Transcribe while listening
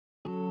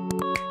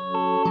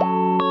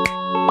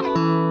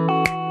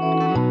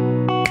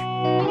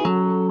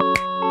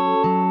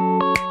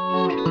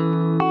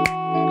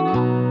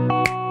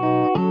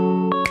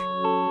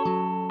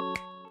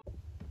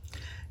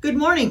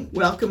morning.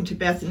 Welcome to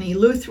Bethany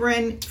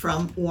Lutheran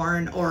from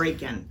Warren,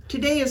 Oregon.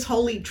 Today is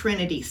Holy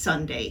Trinity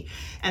Sunday,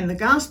 and the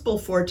gospel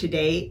for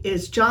today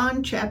is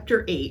John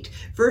chapter 8,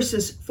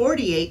 verses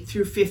 48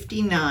 through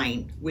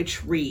 59,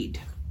 which read,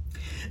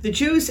 "The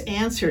Jews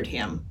answered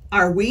him,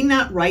 'Are we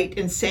not right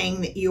in saying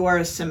that you are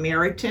a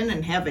Samaritan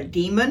and have a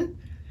demon?'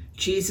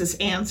 Jesus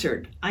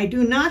answered, 'I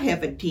do not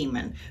have a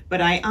demon, but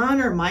I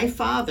honor my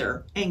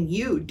Father, and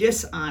you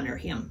dishonor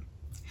him.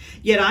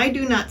 Yet I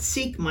do not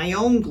seek my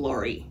own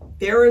glory.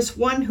 There is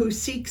one who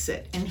seeks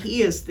it, and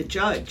he is the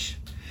judge.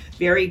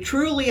 Very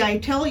truly I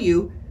tell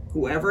you,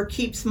 whoever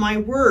keeps my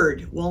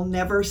word will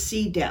never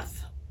see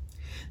death.'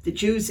 The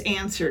Jews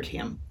answered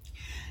him,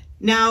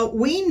 'Now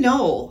we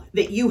know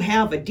that you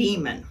have a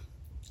demon.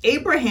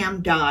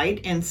 Abraham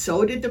died, and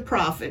so did the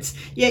prophets,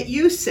 yet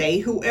you say,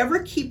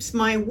 whoever keeps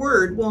my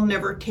word will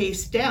never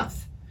taste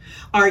death.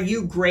 Are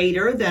you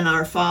greater than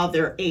our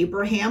father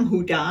Abraham,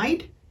 who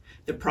died?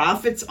 The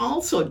prophets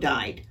also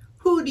died.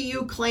 Who do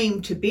you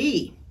claim to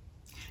be?'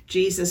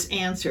 Jesus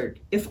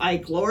answered, 'If I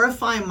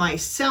glorify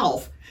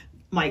myself,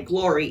 my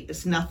glory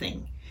is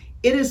nothing.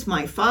 It is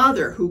my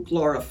Father who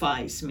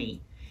glorifies me,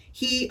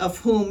 he of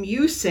whom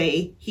you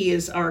say he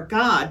is our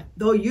God,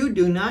 though you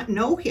do not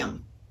know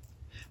him.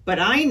 But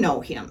I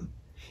know him.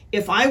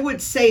 If I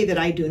would say that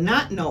I do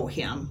not know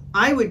him,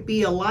 I would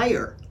be a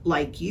liar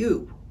like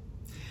you.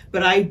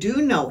 But I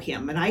do know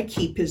him, and I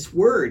keep his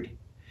word.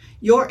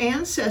 Your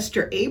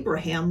ancestor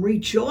Abraham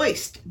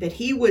rejoiced that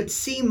he would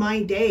see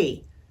my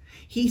day.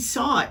 He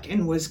saw it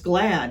and was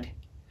glad.'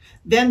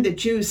 Then the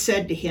Jews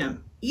said to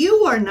him,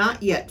 'You are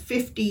not yet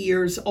 50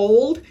 years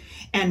old,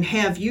 and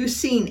have you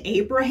seen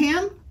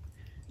Abraham?'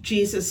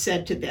 Jesus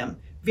said to them,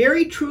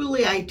 'Very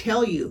truly I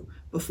tell you,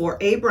 before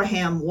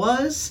Abraham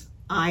was,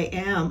 I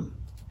am.'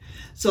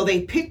 So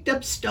they picked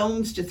up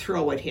stones to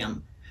throw at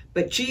him,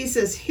 but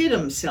Jesus hid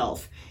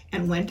himself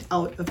and went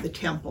out of the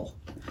temple."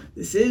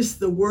 This is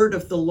the word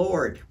of the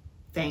Lord.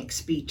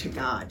 Thanks be to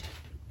God.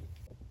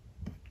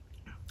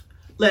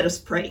 Let us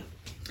pray.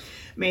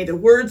 May the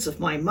words of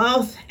my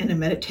mouth and the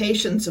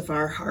meditations of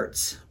our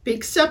hearts be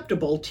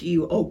acceptable to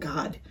you, O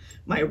God,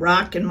 my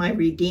rock and my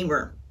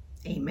redeemer.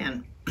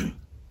 Amen.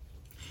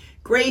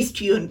 Grace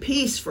to you and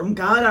peace from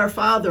God our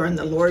Father and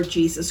the Lord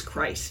Jesus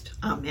Christ.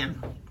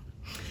 Amen.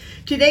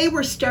 Today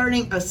we're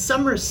starting a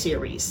summer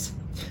series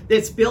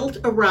that's built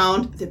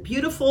around the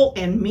beautiful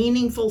and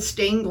meaningful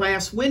stained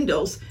glass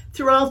windows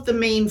throughout the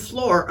main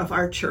floor of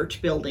our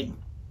church building.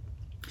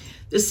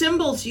 The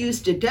symbols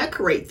used to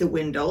decorate the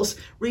windows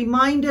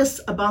remind us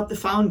about the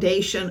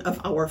foundation of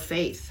our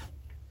faith.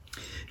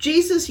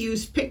 Jesus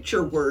used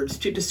picture words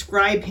to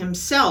describe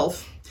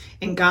himself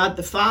and God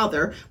the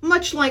Father,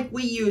 much like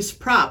we use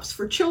props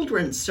for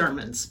children's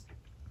sermons.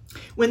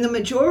 When the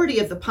majority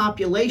of the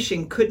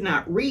population could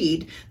not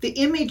read, the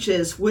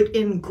images would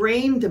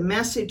ingrain the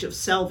message of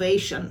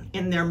salvation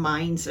in their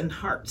minds and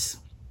hearts.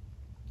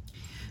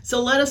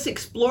 So let us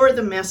explore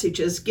the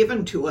messages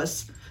given to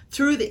us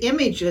through the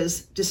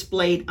images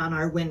displayed on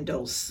our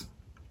windows.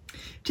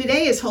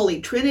 Today is Holy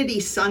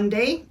Trinity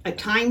Sunday, a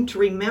time to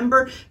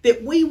remember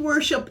that we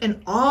worship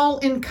an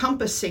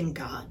all-encompassing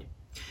God,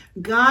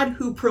 God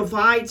who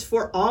provides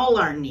for all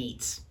our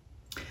needs.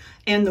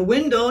 And the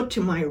window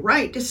to my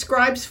right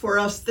describes for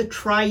us the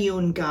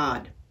triune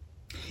God.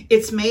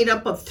 It's made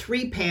up of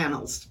 3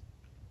 panels.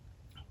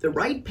 The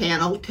right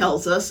panel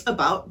tells us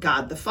about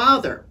God the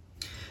Father.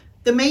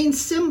 The main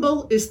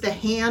symbol is the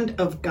hand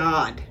of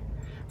God.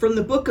 From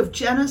the book of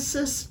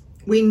Genesis,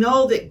 we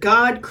know that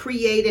God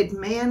created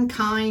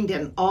mankind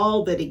and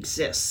all that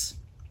exists.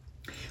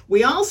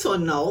 We also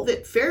know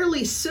that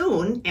fairly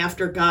soon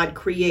after God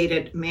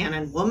created man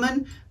and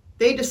woman,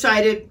 they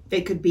decided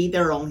they could be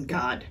their own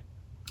God.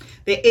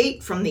 They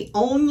ate from the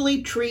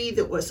only tree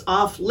that was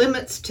off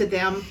limits to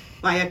them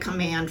by a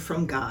command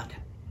from God.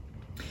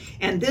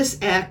 And this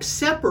act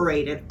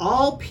separated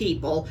all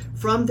people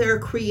from their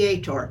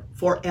Creator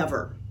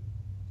forever.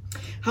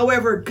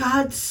 However,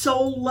 God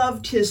so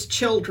loved his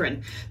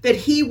children that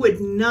he would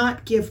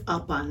not give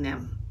up on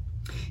them.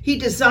 He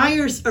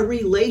desires a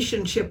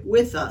relationship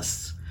with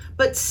us,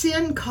 but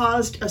sin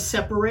caused a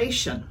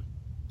separation.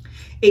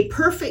 A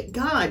perfect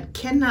God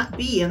cannot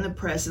be in the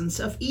presence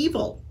of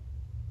evil.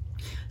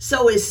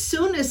 So as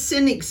soon as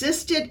sin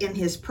existed in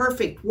his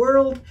perfect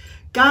world,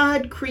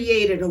 God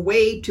created a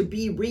way to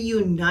be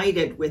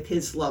reunited with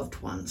his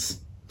loved ones.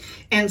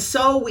 And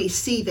so we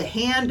see the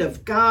hand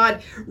of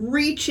God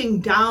reaching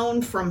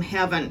down from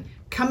heaven,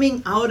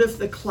 coming out of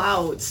the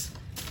clouds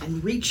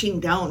and reaching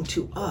down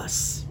to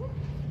us.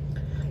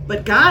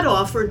 But God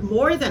offered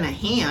more than a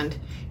hand.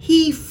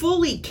 He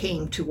fully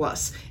came to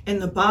us in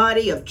the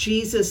body of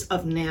Jesus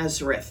of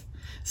Nazareth,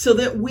 so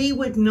that we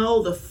would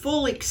know the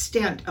full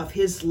extent of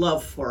his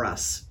love for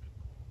us.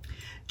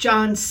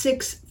 John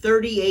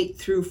 6:38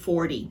 through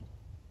 40.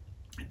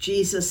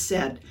 Jesus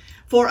said,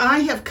 "For I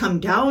have come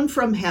down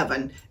from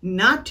heaven,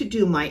 not to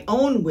do my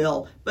own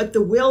will, but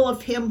the will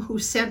of him who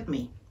sent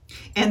me.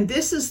 And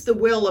this is the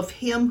will of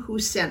him who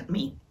sent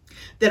me,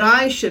 that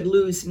I should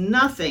lose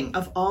nothing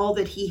of all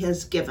that he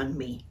has given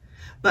me,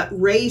 but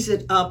raise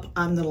it up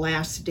on the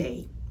last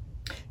day.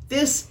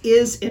 This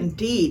is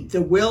indeed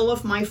the will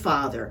of my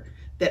Father,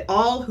 that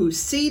all who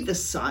see the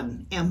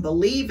Son and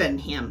believe in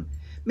him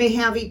may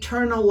have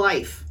eternal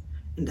life,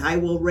 and I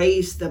will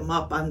raise them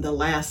up on the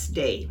last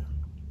day.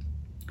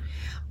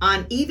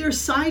 On either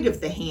side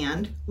of the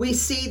hand, we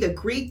see the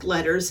Greek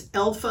letters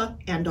Alpha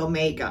and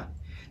Omega.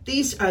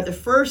 These are the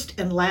first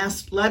and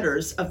last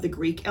letters of the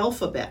Greek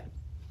alphabet.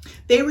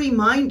 They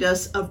remind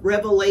us of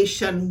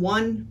Revelation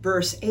 1,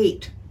 verse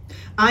 8.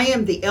 I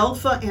am the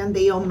Alpha and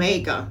the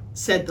Omega,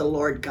 said the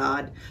Lord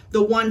God,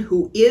 the one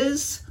who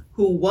is,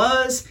 who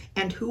was,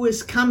 and who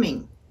is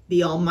coming,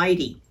 the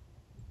Almighty.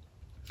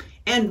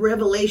 And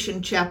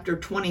Revelation chapter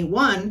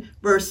 21,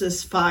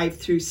 verses 5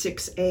 through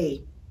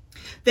 6a.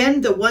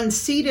 Then the one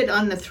seated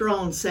on the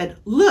throne said,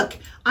 Look,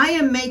 I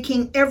am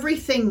making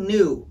everything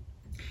new.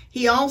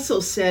 He also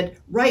said,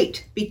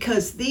 Write,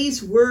 because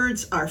these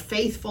words are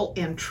faithful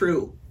and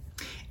true.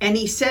 And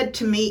he said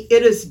to me,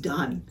 It is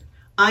done.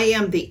 I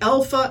am the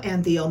Alpha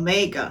and the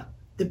Omega,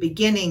 the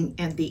beginning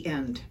and the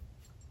end.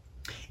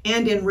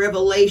 And in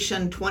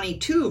Revelation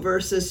 22,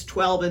 verses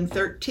 12 and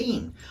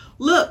 13,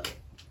 Look,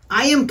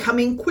 I am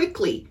coming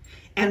quickly,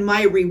 and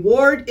my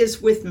reward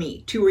is with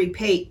me to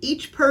repay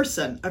each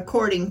person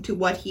according to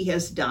what he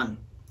has done.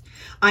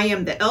 I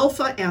am the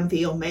Alpha and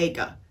the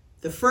Omega,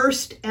 the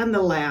first and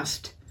the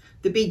last,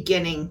 the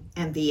beginning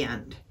and the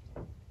end.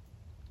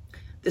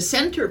 The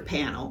center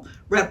panel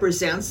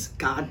represents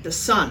God the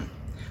Son,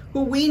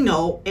 who we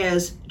know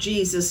as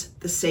Jesus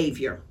the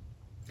Savior.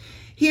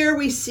 Here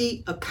we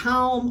see a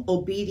calm,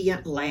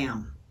 obedient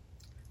lamb.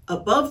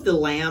 Above the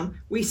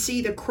lamb, we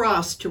see the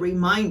cross to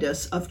remind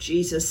us of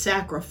Jesus'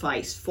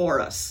 sacrifice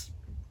for us.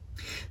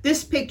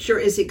 This picture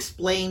is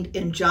explained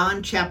in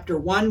John chapter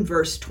 1,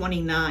 verse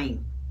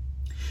 29.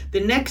 The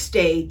next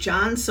day,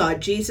 John saw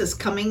Jesus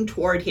coming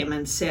toward him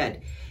and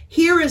said,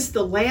 Here is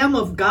the Lamb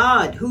of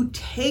God who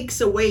takes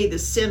away the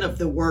sin of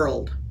the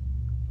world.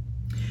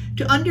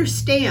 To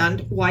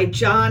understand why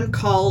John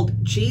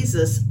called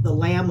Jesus the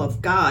Lamb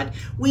of God,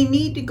 we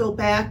need to go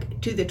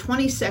back to the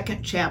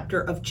 22nd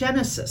chapter of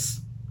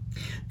Genesis.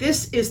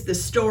 This is the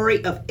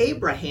story of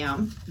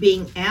Abraham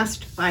being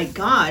asked by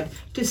God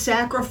to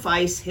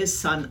sacrifice his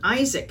son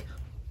Isaac.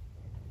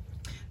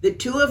 The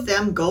two of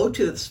them go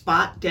to the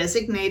spot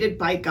designated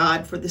by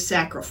God for the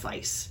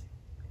sacrifice.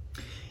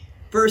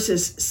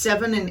 Verses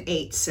 7 and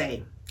 8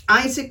 say,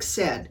 Isaac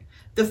said,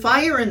 The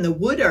fire and the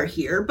wood are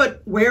here,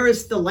 but where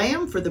is the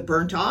lamb for the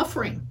burnt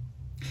offering?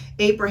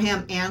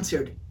 Abraham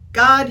answered,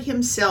 God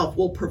himself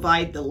will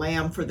provide the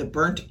lamb for the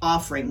burnt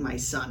offering, my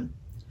son.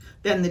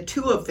 Then the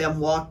two of them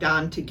walked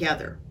on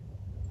together.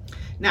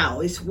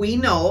 Now, as we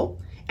know,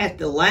 at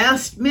the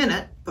last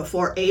minute,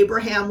 before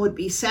Abraham would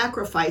be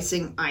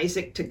sacrificing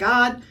Isaac to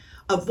God,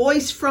 a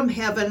voice from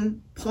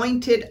heaven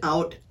pointed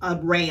out a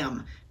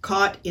ram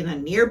caught in a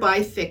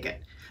nearby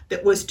thicket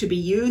that was to be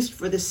used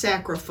for the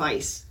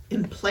sacrifice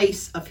in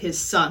place of his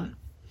son.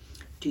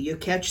 Do you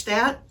catch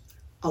that?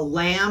 A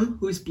lamb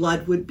whose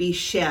blood would be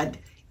shed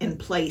in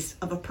place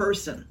of a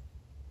person.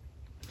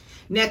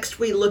 Next,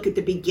 we look at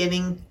the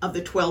beginning of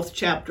the 12th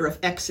chapter of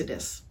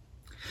Exodus.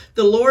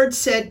 The Lord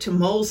said to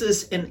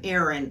Moses and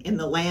Aaron in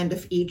the land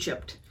of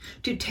Egypt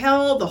to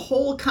tell the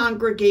whole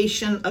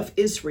congregation of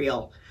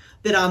Israel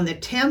that on the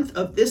 10th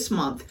of this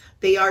month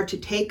they are to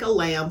take a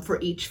lamb for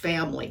each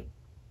family.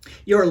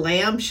 Your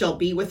lamb shall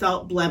be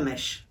without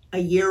blemish, a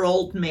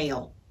year-old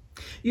male.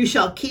 You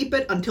shall keep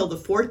it until the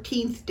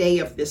 14th day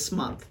of this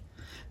month.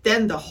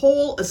 Then the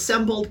whole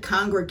assembled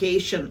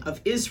congregation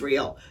of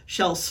Israel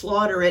shall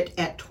slaughter it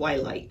at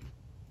twilight.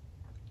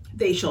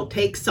 They shall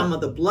take some of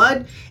the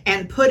blood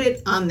and put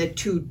it on the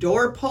two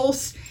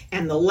doorposts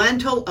and the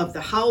lintel of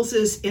the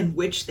houses in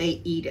which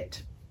they eat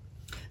it.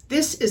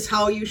 This is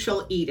how you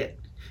shall eat it: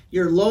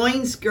 your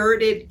loins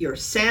girded, your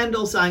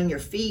sandals on your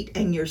feet,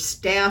 and your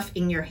staff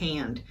in your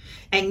hand,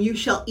 and you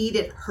shall eat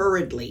it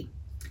hurriedly.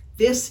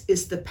 This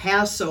is the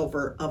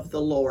Passover of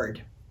the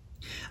Lord.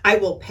 I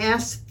will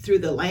pass through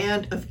the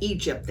land of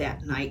Egypt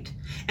that night,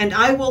 and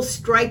I will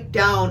strike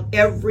down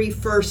every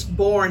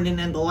firstborn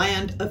in the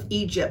land of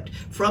Egypt,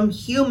 from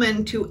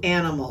human to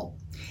animal.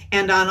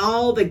 And on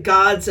all the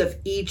gods of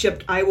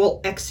Egypt I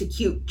will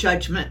execute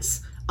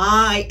judgments.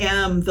 I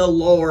am the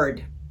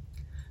Lord.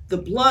 The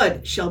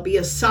blood shall be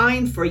a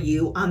sign for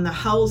you on the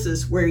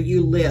houses where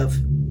you live.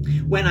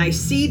 When I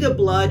see the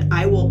blood,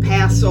 I will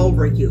pass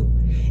over you,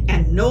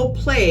 and no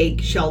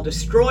plague shall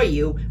destroy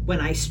you when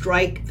I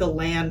strike the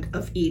land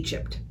of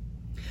Egypt.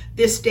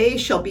 This day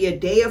shall be a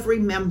day of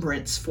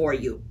remembrance for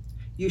you.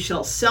 You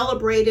shall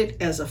celebrate it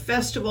as a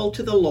festival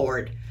to the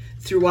Lord.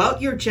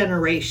 Throughout your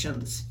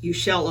generations, you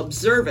shall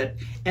observe it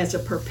as a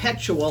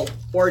perpetual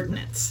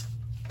ordinance.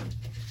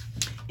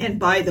 And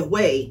by the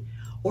way,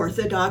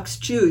 Orthodox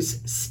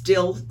Jews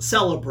still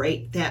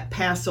celebrate that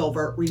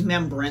Passover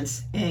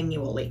remembrance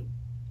annually.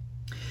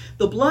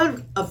 The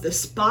blood of the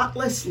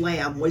spotless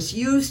lamb was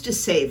used to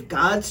save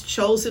God's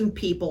chosen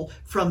people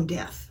from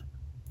death.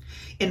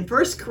 In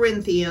 1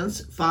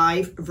 Corinthians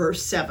 5,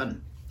 verse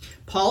 7,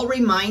 Paul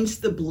reminds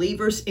the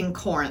believers in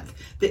Corinth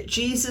that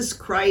Jesus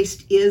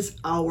Christ is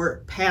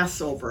our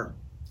Passover.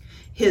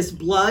 His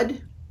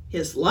blood,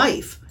 his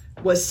life,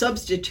 was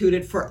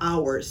substituted for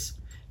ours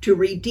to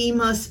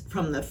redeem us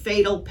from the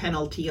fatal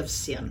penalty of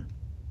sin.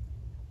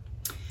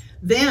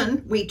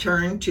 Then we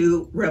turn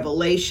to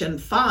Revelation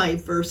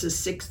 5, verses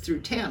 6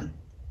 through 10.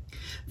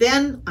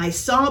 Then I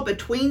saw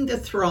between the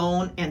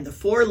throne and the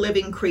 4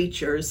 living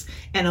creatures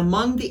and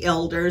among the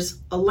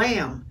elders a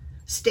lamb,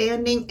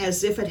 standing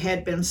as if it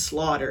had been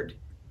slaughtered,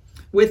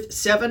 with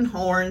 7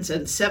 horns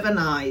and 7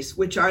 eyes,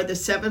 which are the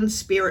 7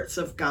 spirits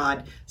of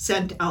God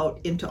sent out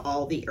into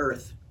all the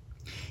earth.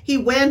 He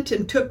went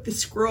and took the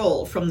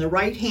scroll from the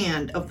right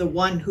hand of the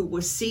one who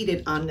was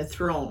seated on the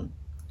throne.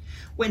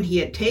 When he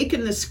had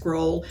taken the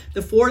scroll,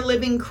 the 4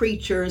 living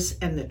creatures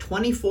and the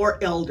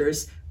 24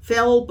 elders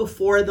fell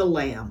before the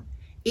Lamb,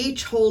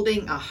 each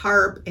holding a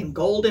harp and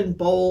golden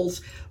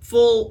bowls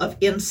full of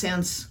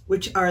incense,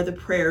 which are the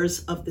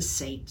prayers of the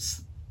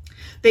saints.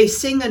 They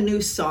sing a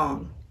new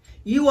song.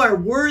 You are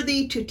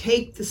worthy to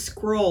take the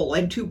scroll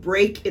and to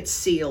break its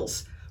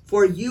seals,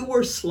 for you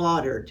were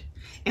slaughtered,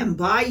 and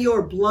by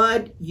your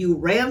blood you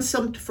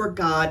ransomed for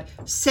God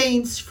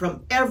saints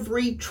from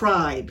every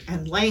tribe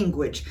and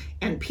language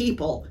and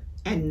people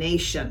and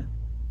nation.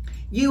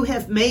 You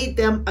have made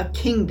them a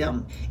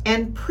kingdom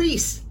and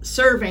priests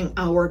serving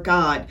our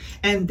God,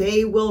 and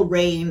they will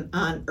reign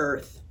on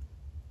earth.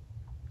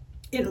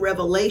 In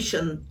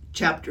Revelation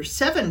chapter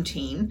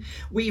 17,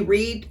 we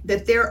read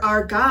that there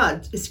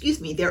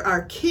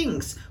are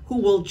kings who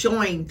will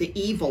join the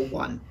evil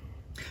one.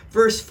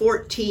 Verse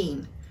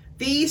 14,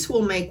 these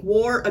will make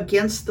war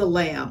against the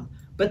Lamb,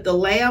 but the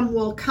Lamb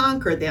will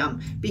conquer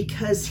them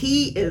because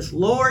he is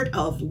Lord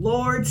of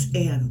lords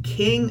and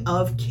King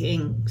of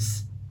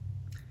kings.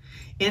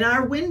 In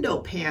our window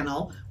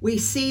panel, we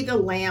see the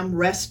Lamb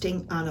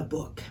resting on a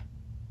book.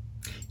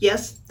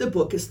 Yes, the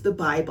book is the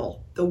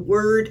Bible, the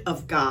Word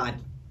of God.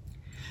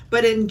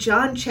 But in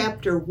John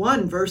chapter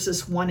 1,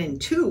 verses 1 and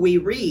 2, we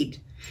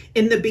read,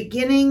 in the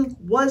beginning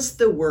was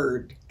the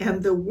Word,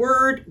 and the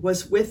Word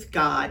was with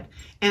God,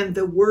 and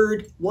the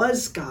Word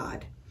was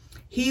God.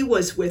 He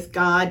was with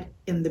God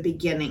in the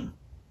beginning.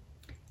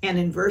 And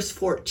in verse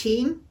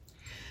 14,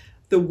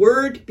 the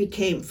Word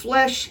became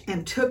flesh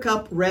and took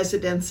up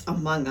residence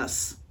among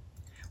us.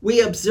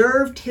 We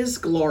observed his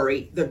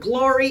glory, the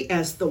glory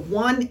as the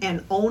one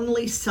and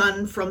only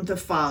Son from the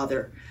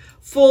Father,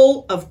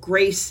 full of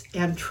grace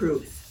and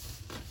truth.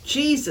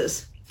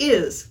 Jesus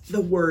is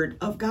the Word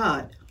of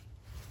God.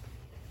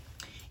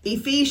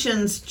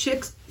 Ephesians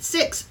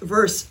 6,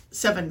 verse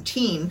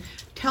 17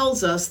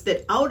 tells us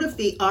that out of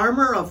the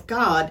armor of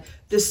God,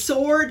 the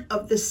sword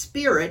of the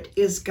Spirit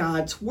is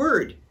God's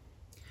Word.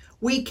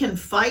 We can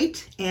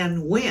fight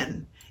and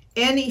win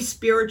any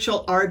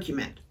spiritual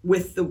argument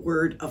with the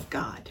Word of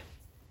God.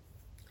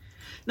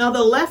 Now,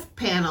 the left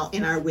panel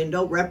in our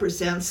window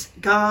represents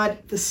God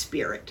the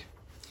Spirit.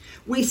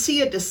 We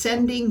see a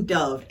descending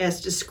dove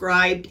as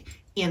described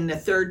in the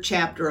 3rd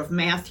chapter of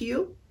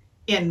Matthew,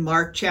 in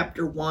Mark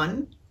chapter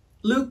 1,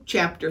 Luke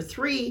chapter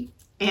 3,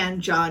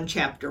 and John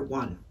chapter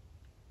 1.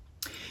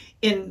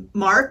 In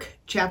Mark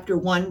chapter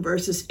 1,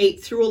 verses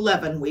 8 through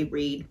 11, we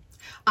read,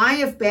 I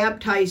have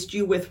baptized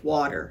you with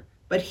water,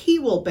 but he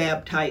will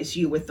baptize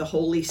you with the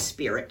Holy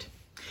Spirit.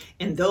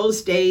 In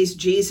those days,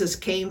 Jesus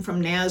came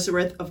from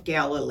Nazareth of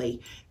Galilee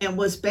and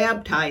was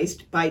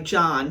baptized by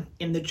John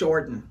in the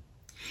Jordan.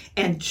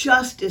 And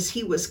just as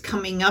he was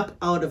coming up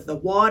out of the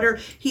water,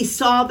 he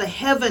saw the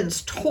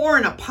heavens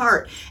torn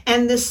apart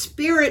and the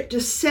Spirit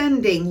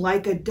descending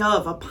like a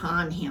dove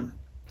upon him.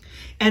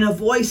 And a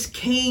voice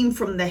came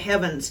from the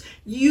heavens,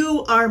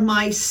 you are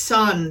my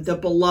Son, the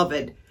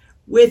beloved.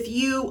 With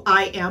you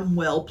I am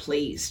well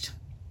pleased.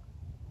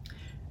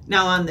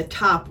 Now on the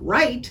top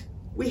right,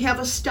 we have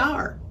a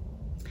star.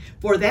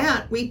 For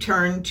that, we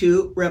turn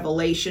to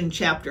Revelation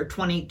chapter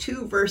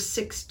 22, verse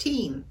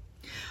 16.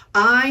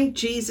 I,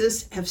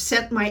 Jesus, have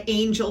sent my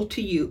angel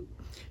to you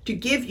to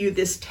give you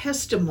this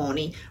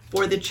testimony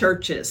for the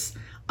churches.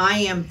 I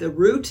am the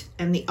root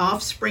and the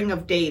offspring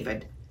of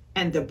David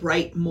and the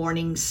bright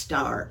morning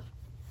star.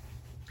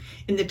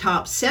 In the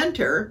top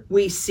center,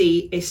 we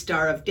see a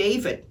Star of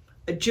David,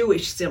 a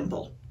Jewish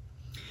symbol.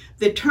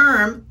 The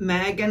term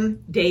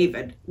Magen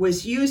David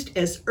was used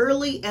as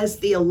early as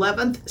the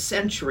 11th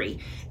century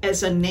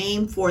as a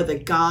name for the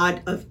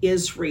God of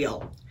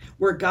Israel,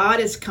 where God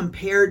is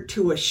compared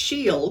to a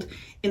shield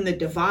in the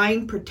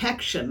divine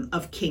protection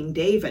of King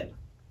David.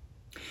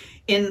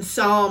 In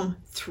Psalm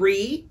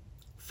 3,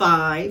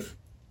 5,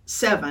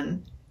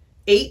 7,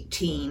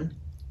 18,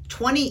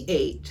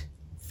 28,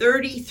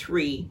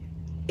 33,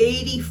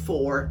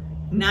 84,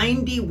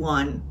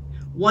 91,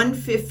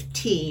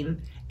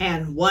 115,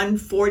 and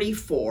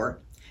 144,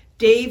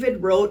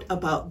 David wrote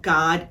about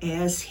God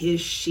as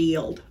his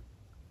shield.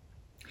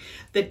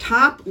 The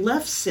top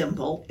left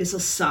symbol is a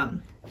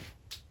sun.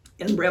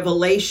 In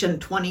Revelation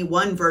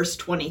 21, verse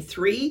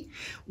 23,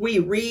 we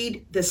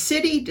read, "The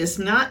city does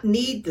not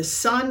need the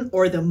sun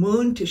or the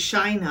moon to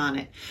shine on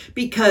it,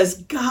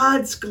 because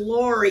God's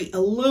glory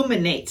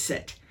illuminates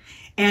it,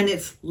 and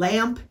its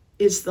lamp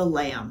is the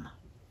Lamb."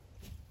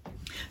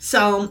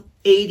 Psalm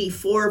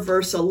 84,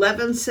 verse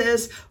 11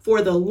 says,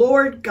 "For the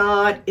Lord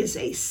God is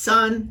a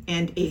sun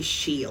and a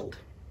shield."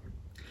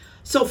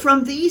 So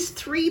from these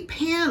three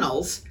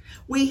panels,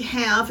 we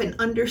have an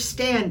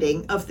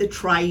understanding of the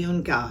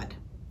triune God.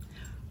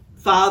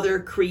 Father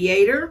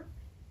Creator,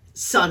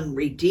 Son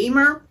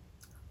Redeemer,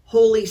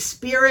 Holy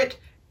Spirit,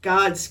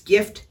 God's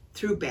gift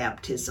through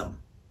baptism.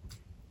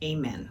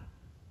 Amen.